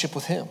fellowship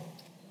with him.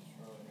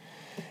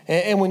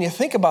 And when you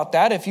think about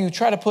that, if you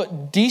try to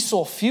put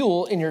diesel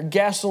fuel in your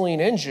gasoline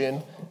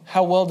engine,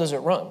 how well does it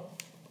run?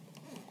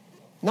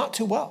 Not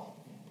too well.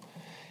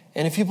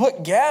 And if you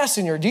put gas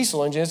in your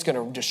diesel engine, it's going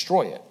to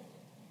destroy it.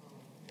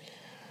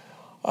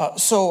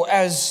 So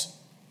as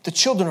the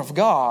children of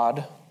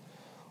God,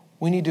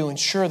 we need to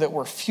ensure that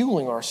we're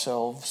fueling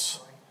ourselves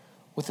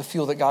with the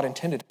fuel that God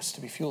intended us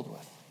to be fueled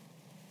with.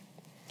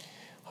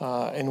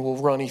 And we'll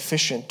run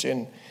efficient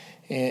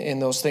in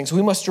those things.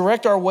 We must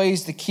direct our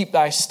ways to keep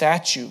thy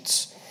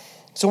statutes.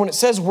 So when it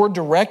says we're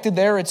directed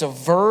there, it's a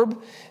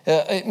verb.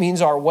 It means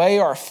our way,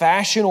 our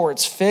fashion, or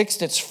it's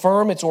fixed, it's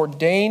firm, it's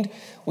ordained.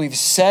 We've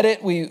said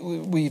it.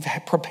 We've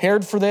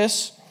prepared for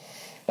this.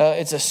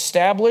 It's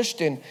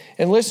established. And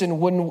listen,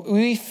 when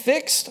we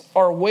fixed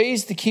our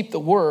ways to keep the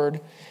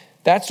word,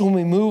 that's when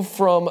we move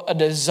from a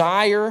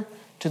desire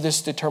to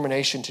this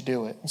determination to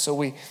do it. And so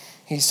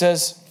he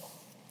says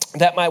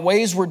that my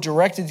ways were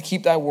directed to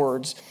keep thy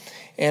words.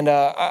 And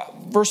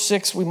verse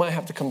 6, we might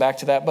have to come back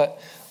to that.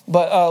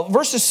 But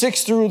verses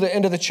 6 through the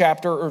end of the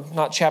chapter, or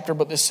not chapter,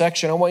 but this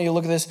section, I want you to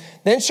look at this.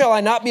 Then shall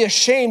I not be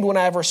ashamed when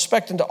I have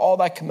respect unto all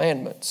thy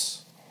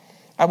commandments.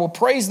 I will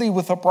praise thee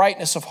with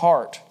uprightness of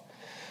heart.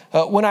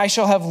 When I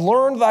shall have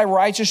learned thy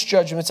righteous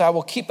judgments, I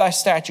will keep thy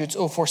statutes.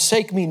 Oh,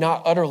 forsake me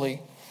not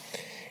utterly.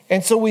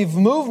 And so we've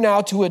moved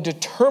now to a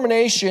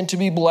determination to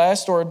be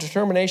blessed or a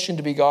determination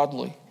to be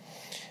godly.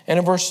 And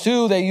in verse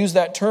 2, they use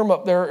that term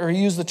up there, or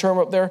he used the term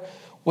up there,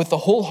 with the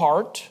whole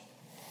heart.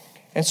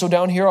 And so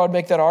down here, I would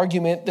make that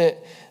argument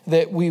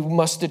that we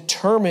must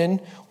determine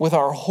with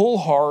our whole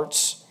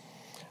hearts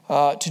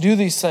to do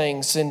these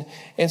things.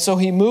 And so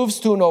he moves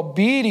to an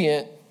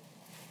obedient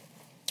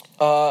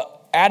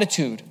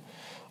attitude,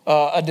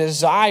 a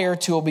desire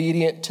to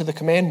obedient to the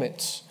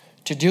commandments,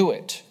 to do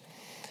it.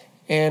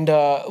 And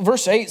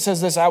verse 8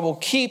 says this, I will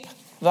keep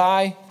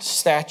thy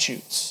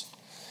statutes.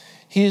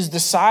 He has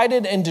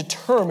decided and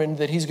determined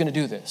that he's going to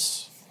do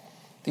this.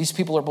 These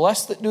people are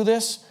blessed that do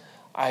this.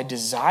 I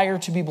desire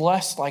to be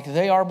blessed like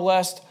they are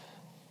blessed.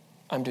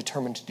 I'm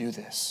determined to do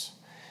this.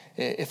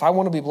 If I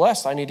want to be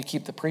blessed, I need to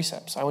keep the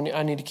precepts.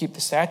 I need to keep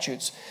the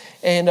statutes.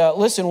 And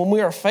listen, when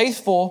we are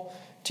faithful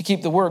to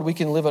keep the word, we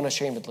can live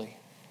unashamedly.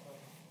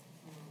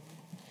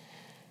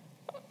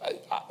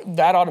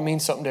 That ought to mean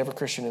something to every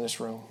Christian in this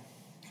room.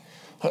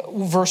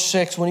 Verse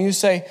 6, when you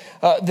say,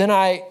 then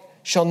I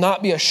shall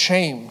not be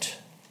ashamed.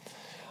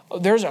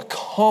 There's a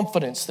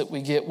confidence that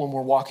we get when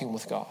we're walking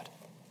with God.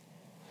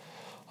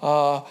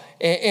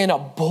 And a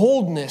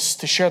boldness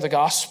to share the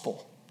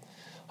gospel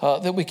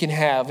that we can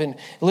have. And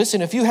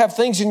listen, if you have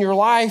things in your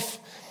life,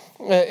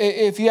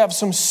 if you have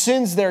some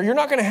sins there, you're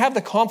not going to have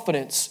the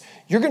confidence.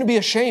 You're going to be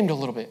ashamed a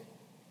little bit.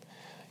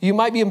 You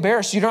might be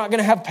embarrassed. You're not going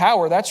to have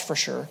power, that's for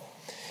sure.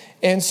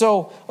 And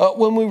so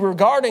when we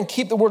regard and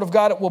keep the word of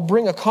God, it will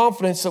bring a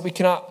confidence that we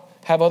cannot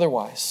have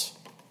otherwise.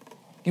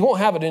 You won't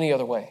have it any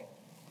other way.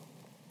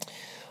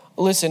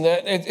 Listen,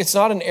 it's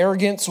not an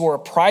arrogance or a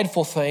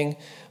prideful thing,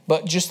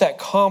 but just that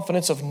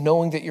confidence of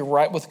knowing that you're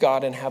right with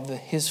God and have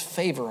His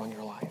favor on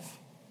your life.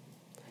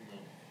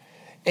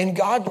 And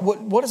God,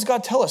 what does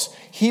God tell us?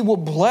 He will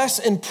bless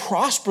and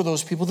prosper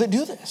those people that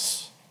do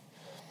this.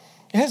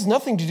 It has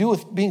nothing to do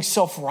with being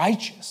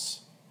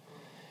self-righteous.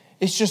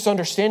 It's just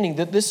understanding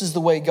that this is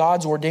the way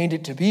God's ordained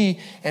it to be,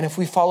 and if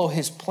we follow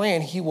His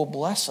plan, He will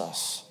bless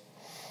us.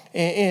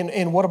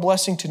 And what a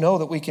blessing to know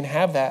that we can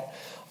have that.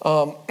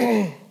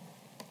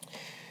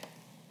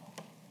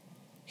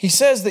 He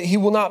says that He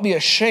will not be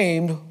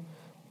ashamed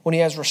when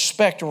He has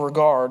respect or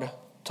regard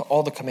to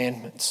all the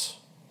commandments.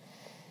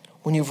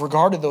 When you've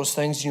regarded those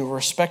things, you've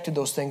respected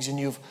those things, and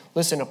you've,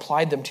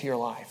 applied them to your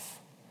life,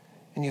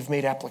 and you've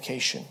made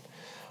application.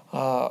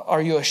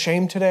 Are you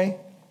ashamed today?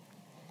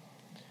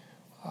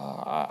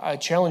 I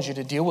challenge you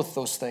to deal with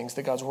those things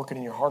that God's working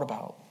in your heart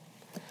about,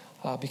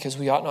 because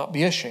we ought not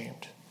be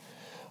ashamed.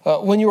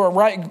 When you are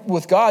right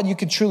with God, you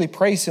can truly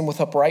praise Him with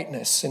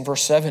uprightness. In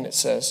verse 7 it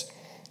says,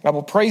 I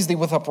will praise thee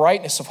with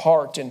uprightness of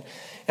heart. And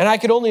I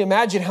could only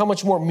imagine how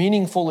much more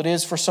meaningful it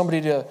is for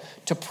somebody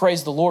to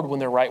praise the Lord when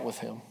they're right with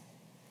Him.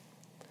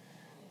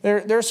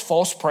 There's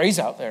false praise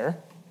out there.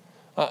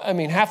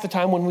 Half the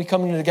time when we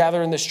come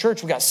together in this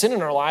church, we got sin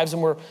in our lives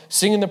and we're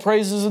singing the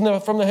praises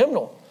from the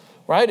hymnal,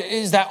 right?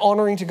 Is that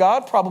honoring to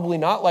God? Probably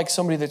not, like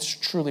somebody that's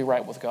truly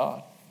right with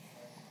God,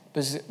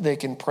 because they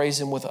can praise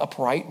Him with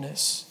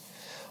uprightness.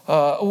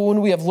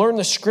 When we have learned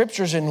the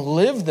scriptures and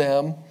lived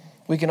them,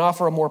 we can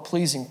offer a more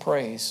pleasing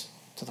praise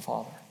to the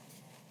Father.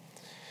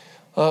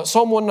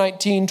 Psalm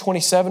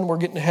 119:27, we're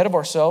getting ahead of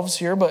ourselves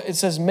here, but it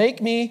says,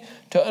 make me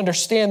to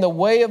understand the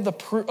way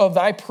of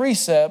thy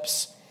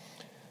precepts,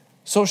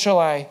 so shall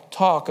I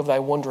talk of thy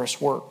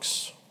wondrous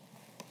works.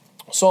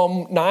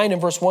 Psalm 9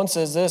 and verse 1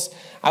 says this,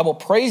 I will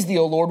praise thee,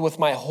 O Lord, with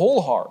my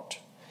whole heart.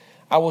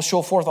 I will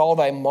show forth all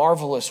thy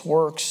marvelous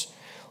works.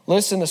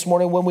 Listen, this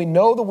morning, when we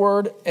know the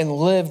word and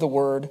live the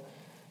word,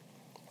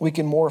 we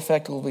can more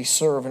effectively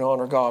serve and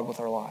honor God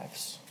with our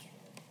lives.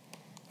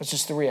 That's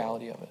just the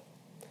reality of it.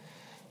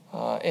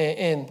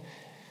 And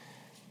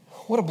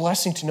what a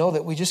blessing to know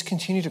that we just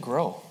continue to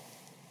grow.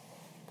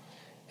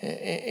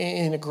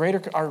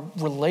 Our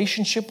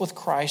relationship with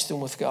Christ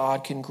and with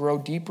God can grow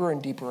deeper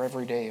and deeper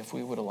every day if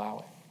we would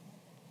allow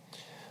it.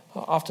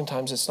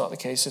 Oftentimes it's not the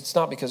case. It's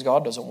not because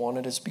God doesn't want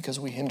it. It's because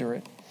we hinder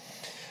it.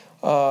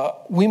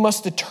 We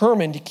must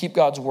determine to keep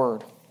God's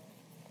word.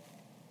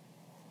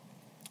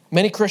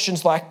 Many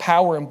Christians lack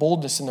power and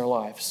boldness in their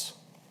lives.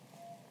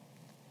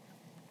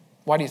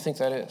 Why do you think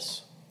that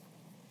is?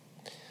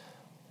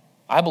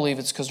 I believe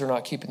it's because they're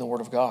not keeping the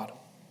word of God.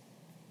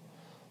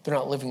 They're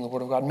not living the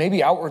word of God.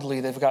 Maybe outwardly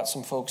they've got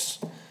some folks,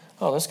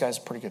 oh, this guy's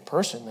a pretty good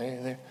person.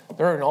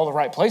 They're in all the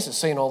right places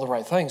saying all the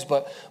right things.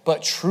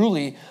 But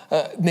truly,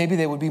 maybe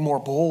they would be more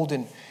bold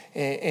and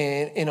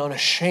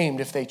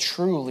unashamed if they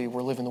truly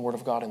were living the word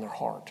of God in their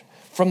heart.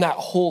 From that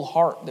whole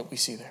heart that we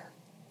see there.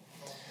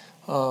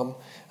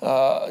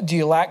 Do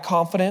you lack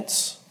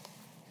confidence?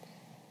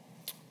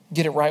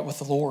 Get it right with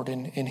the Lord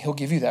and He'll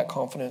give you that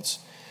confidence.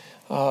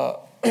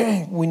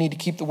 We need to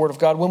keep the word of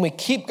God. When we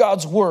keep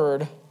God's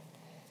word,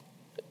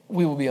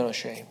 we will be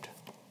unashamed.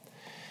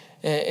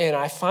 And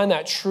I find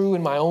that true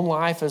in my own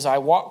life as I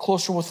walk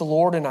closer with the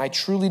Lord and I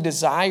truly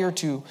desire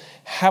to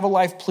have a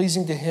life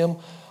pleasing to Him.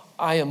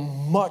 I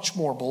am much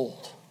more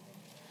bold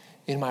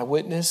in my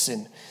witness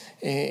and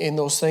in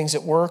those things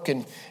at work.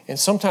 And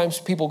sometimes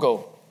people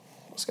go,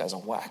 this guy's a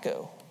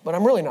wacko. But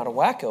I'm really not a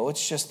wacko.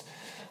 It's just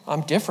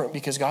I'm different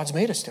because God's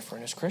made us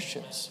different as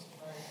Christians.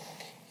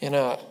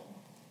 And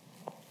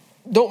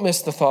don't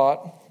miss the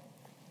thought.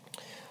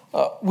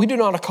 We do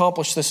not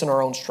accomplish this in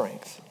our own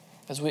strength.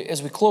 As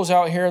we close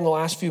out here in the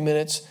last few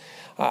minutes,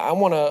 I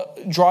want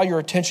to draw your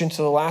attention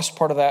to the last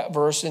part of that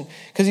verse. And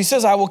because he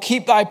says, I will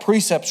keep thy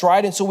precepts,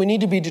 right? And so we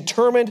need to be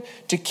determined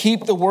to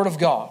keep the word of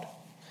God.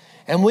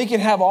 And we can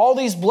have all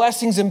these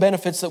blessings and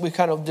benefits that we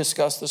kind of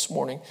discussed this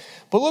morning.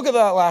 But look at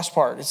that last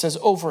part. It says,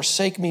 oh,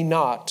 forsake me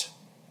not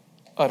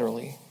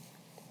utterly.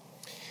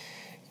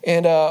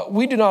 And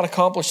we do not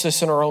accomplish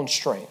this in our own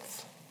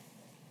strength.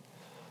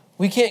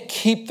 We can't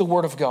keep the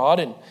word of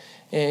God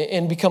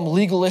and become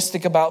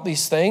legalistic about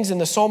these things. And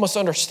the psalmist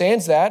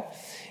understands that.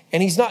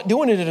 And he's not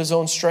doing it in his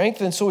own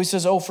strength. And so he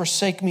says, oh,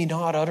 forsake me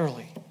not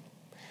utterly.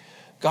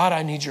 God,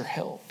 I need your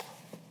help.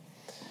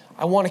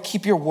 I want to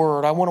keep your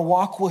word. I want to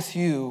walk with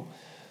you,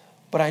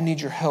 but I need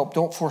your help.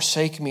 Don't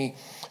forsake me.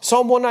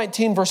 Psalm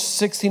 119, verse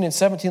 16 and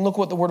 17, look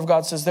what the word of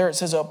God says there. It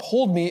says,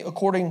 uphold me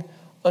according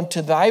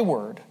unto thy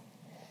word,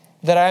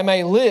 that I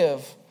may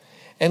live,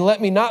 and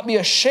let me not be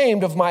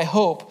ashamed of my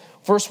hope.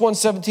 Verse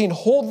 117,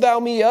 hold thou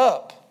me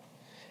up,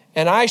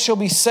 and I shall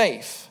be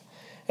safe,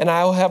 and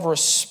I will have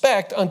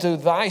respect unto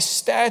thy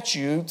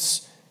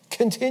statutes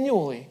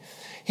continually.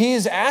 He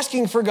is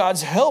asking for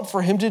God's help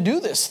for him to do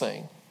this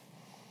thing.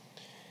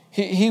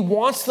 He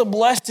wants the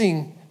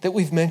blessing that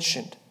we've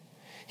mentioned.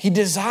 He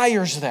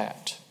desires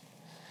that.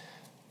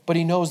 But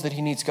he knows that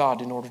he needs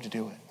God in order to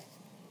do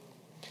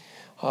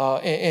it.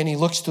 And he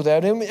looks to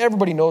that. And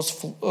everybody knows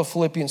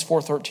Philippians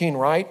 4:13,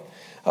 right?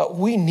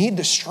 We need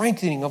the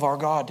strengthening of our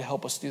God to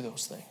help us do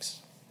those things.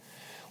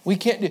 We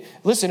can't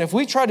listen, if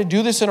we try to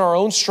do this in our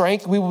own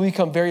strength, we will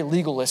become very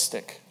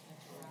legalistic,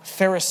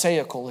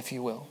 pharisaical, if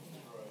you will.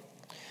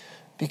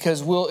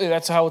 Because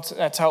that's how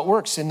it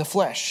works in the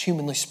flesh,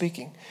 humanly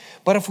speaking.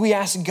 But if we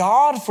ask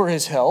God for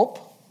his help,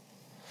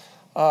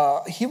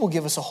 he will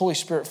give us a Holy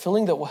Spirit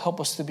filling that will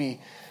help us to be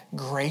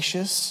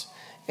gracious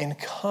and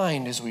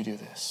kind as we do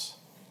this.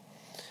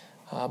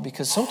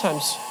 Because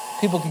sometimes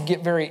people can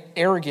get very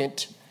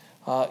arrogant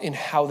in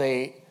how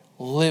they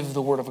live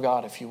the Word of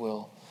God, if you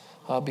will,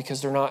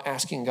 because they're not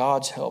asking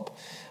God's help.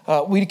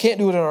 We can't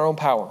do it in our own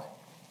power.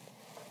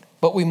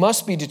 But we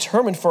must be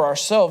determined for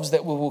ourselves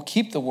that we will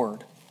keep the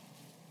Word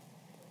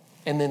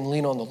and then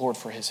lean on the Lord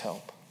for his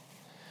help.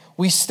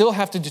 We still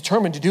have to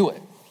determine to do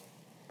it,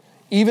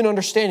 even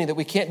understanding that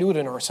we can't do it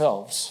in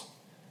ourselves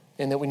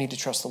and that we need to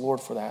trust the Lord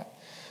for that.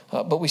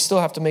 But we still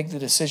have to make the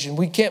decision.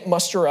 We can't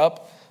muster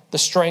up the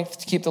strength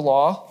to keep the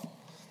law,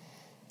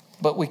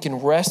 but we can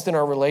rest in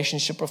our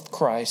relationship with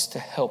Christ to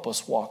help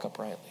us walk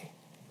uprightly.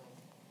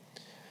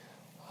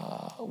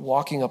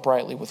 Walking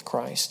uprightly with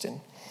Christ.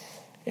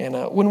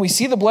 And when we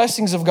see the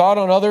blessings of God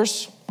on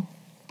others,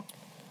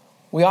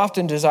 we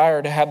often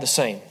desire to have the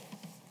same.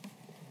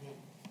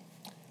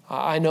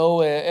 I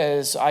know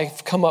as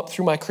I've come up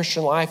through my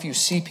Christian life, you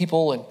see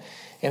people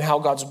and how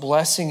God's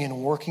blessing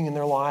and working in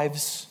their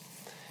lives.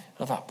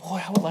 And I thought,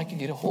 boy, I would like to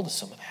get a hold of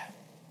some of that.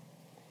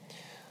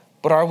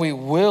 But are we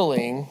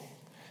willing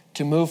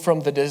to move from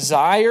the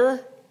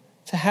desire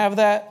to have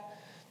that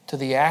to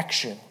the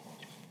action?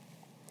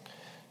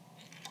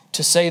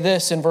 To say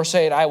this in verse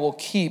 8, I will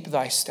keep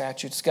thy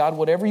statutes. God,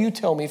 whatever you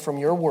tell me from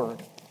your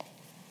word,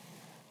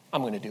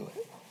 I'm going to do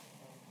it.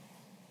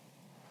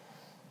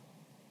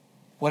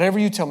 Whatever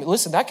you tell me.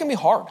 Listen, that can be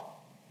hard.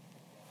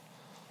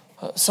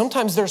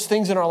 Sometimes there's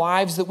things in our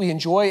lives that we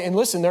enjoy. And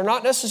listen, they're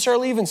not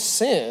necessarily even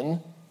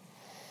sin.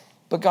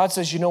 But God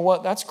says, you know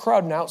what? That's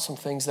crowding out some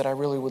things that I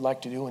really would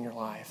like to do in your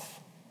life.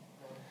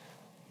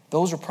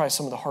 Those are probably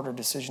some of the harder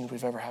decisions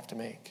we've ever have to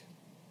make.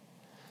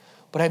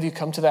 But have you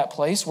come to that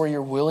place where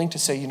you're willing to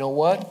say, you know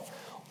what?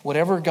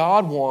 Whatever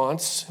God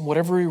wants,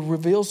 whatever he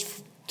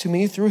reveals to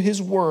me through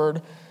his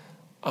word,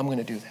 I'm going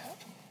to do that.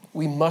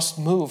 We must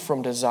move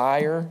from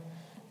desire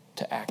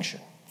to action.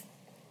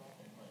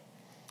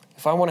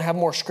 If I want to have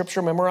more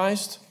scripture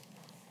memorized,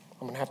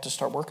 I'm going to have to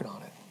start working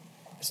on it.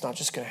 It's not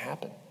just going to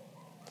happen.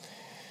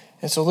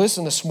 And so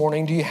listen this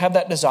morning, do you have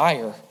that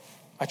desire?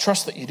 I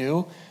trust that you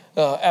do.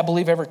 I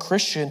believe every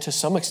Christian to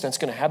some extent is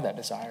going to have that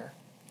desire.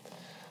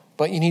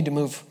 But you need to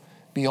move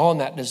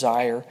beyond that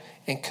desire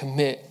and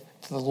commit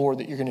to the Lord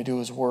that you're going to do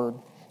his word,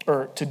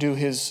 or to do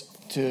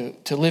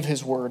to live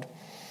his word.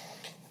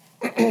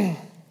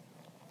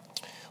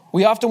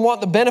 We often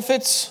want the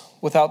benefits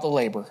without the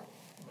labor.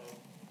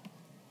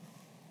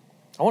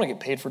 I want to get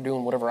paid for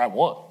doing whatever I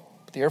want,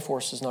 but the Air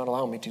Force is not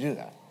allowing me to do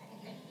that.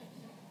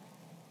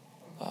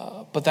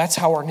 But that's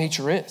how our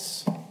nature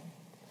is.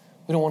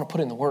 We don't want to put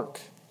in the work.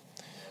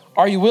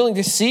 Are you willing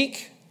to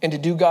seek and to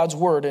do God's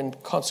word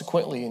and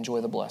consequently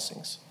enjoy the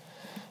blessings?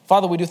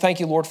 Father, we do thank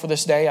you, Lord, for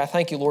this day. I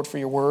thank you, Lord, for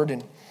your word.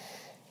 And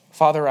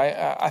Father,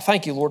 I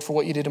thank you, Lord, for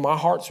what you did in my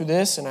heart through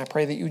this. And I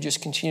pray that you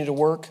just continue to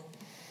work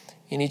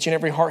in each and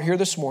every heart here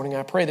this morning.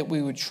 I pray that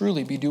we would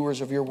truly be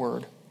doers of your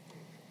word.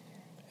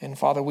 And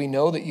Father, we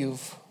know that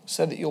you've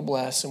said that you'll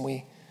bless, and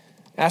we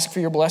ask for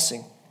your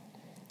blessing.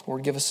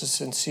 Lord, give us a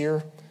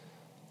sincere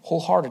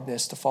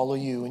wholeheartedness to follow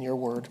you and your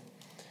word.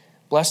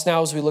 Bless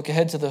now as we look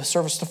ahead to the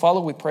service to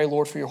follow. We pray,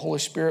 Lord, for your Holy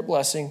Spirit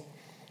blessing.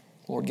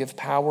 Lord, give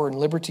power and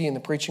liberty in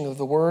the preaching of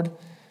the word.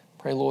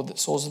 Pray, Lord, that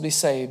souls will be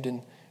saved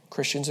and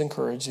Christians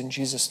encouraged. In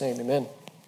Jesus' name, amen.